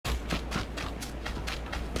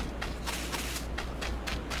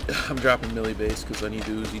I'm dropping Millie base because I need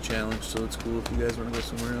the Uzi challenge, so it's cool if you guys want to go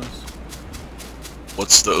somewhere else.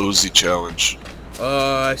 What's the Uzi challenge?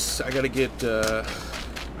 I gotta get, you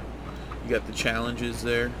got the challenges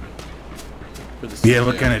there? For the yeah,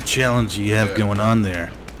 what kind of challenge do you have going on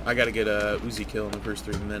there? I gotta get a Uzi kill in the first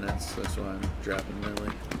 3 minutes, that's why I'm dropping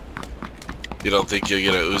Millie. You don't think you'll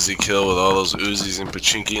get a Uzi kill with all those Uzis and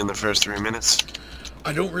Pachinki in the first 3 minutes?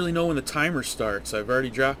 I don't really know when the timer starts. I've already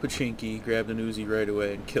dropped Pachinki, grabbed an Uzi right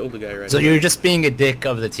away, and killed the guy right away. So you're just being a dick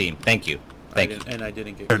of the team. Thank you. Thank you. And I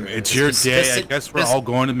didn't get And it's your day. I guess we're all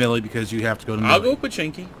going to Millie because you have to go to Millie. I'll go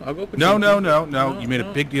Pachinki. I'll go Pachinki. No. You made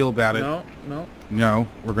a big deal about it. No,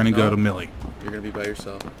 we're going to go to Millie. You're going to be by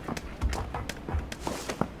yourself.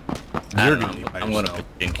 You're going to be by yourself. I'm going to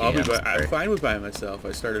Pachinki. I'm fine with by myself.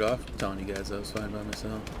 I started off telling you guys I was fine by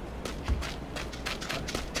myself.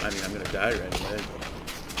 I mean, I'm going to die right away.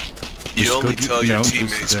 You only tell your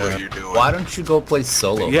teammates what you're doing. Why don't you go play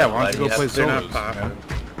solo? Yeah, why don't you go play solo? They're not popping.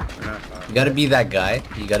 You gotta be that guy.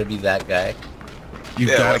 You gotta be that guy. You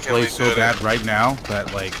gotta play so bad right now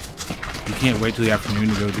that, like, you can't wait till the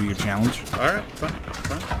afternoon to go do your challenge. Alright, fine.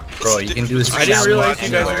 Bro, you can do this. I didn't realize you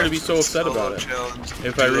guys were gonna be so upset about it.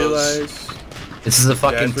 If I realized this is a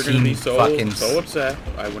fucking you guys were gonna be so upset,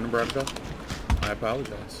 I wouldn't have brought it up. I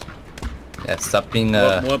apologize. Yeah, stop being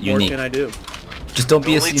what unique. more can I do? Just don't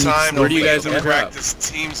be a unique. Where do you guys want to drop? Practice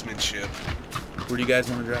teamsmanship. Where do you guys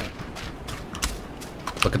want to drop?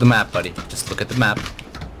 Look at the map, buddy. Just look at the map.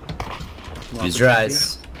 Use your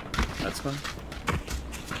eyes. That's fine.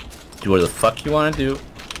 Do whatever the fuck you want to do.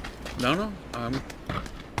 No. I'm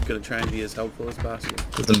gonna try and be as helpful as possible.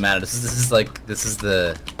 Doesn't matter. This is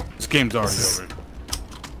the. This game's already over.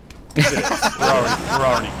 It is. We're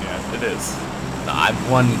already dead. It is.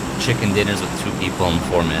 I've won chicken dinners with 2 people and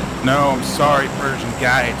 4 men. No, I'm sorry, Persian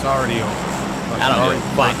guy. It's already over. I don't give a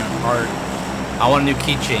fuck. I want a new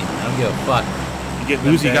keychain. I don't give a fuck. You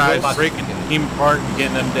getting Uzi guys breaking team apart. You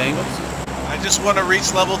getting them dangles? I just want to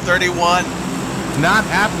reach level 31. Not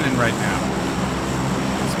happening right now.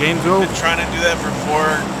 This game's over. I've been trying to do that for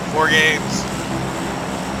four games.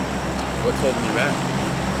 What's holding you back?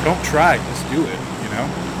 Don't try, just do it, you know?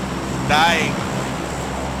 Dying.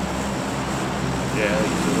 Yeah,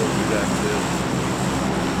 you should look do that too.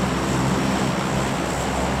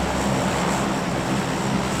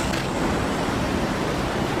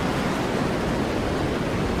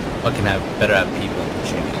 Fucking better have people in the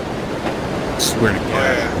chicken. Swear to God.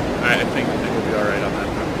 Yeah. I think we'll be alright on that.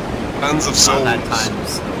 Tons of souls. At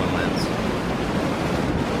times, no one wins.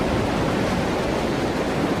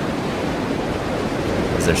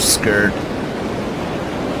 Because they're scared.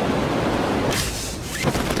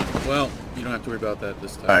 Well, you don't have to worry about that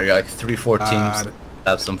this time. Alright, you're like 3-4 teams.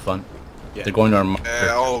 Have some fun. Yeah. They're going to our marker.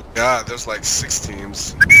 Yeah, oh god, there's like 6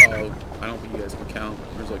 teams. Oh, I don't think you guys can count.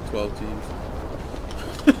 There's like 12 teams.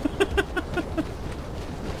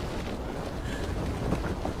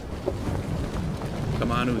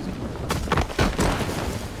 Come on, Uzi.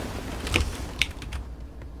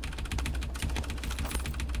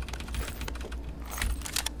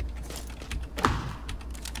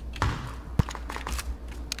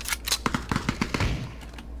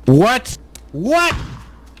 What? What?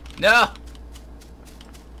 No!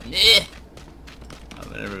 Nah!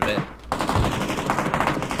 I've never been.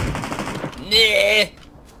 Nah!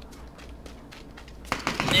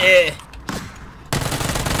 Nah!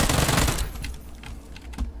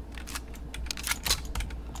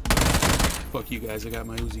 Fuck you guys, I got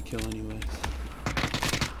my Uzi kill anyways.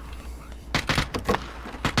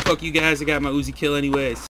 Fuck you guys, I got my Uzi kill anyways.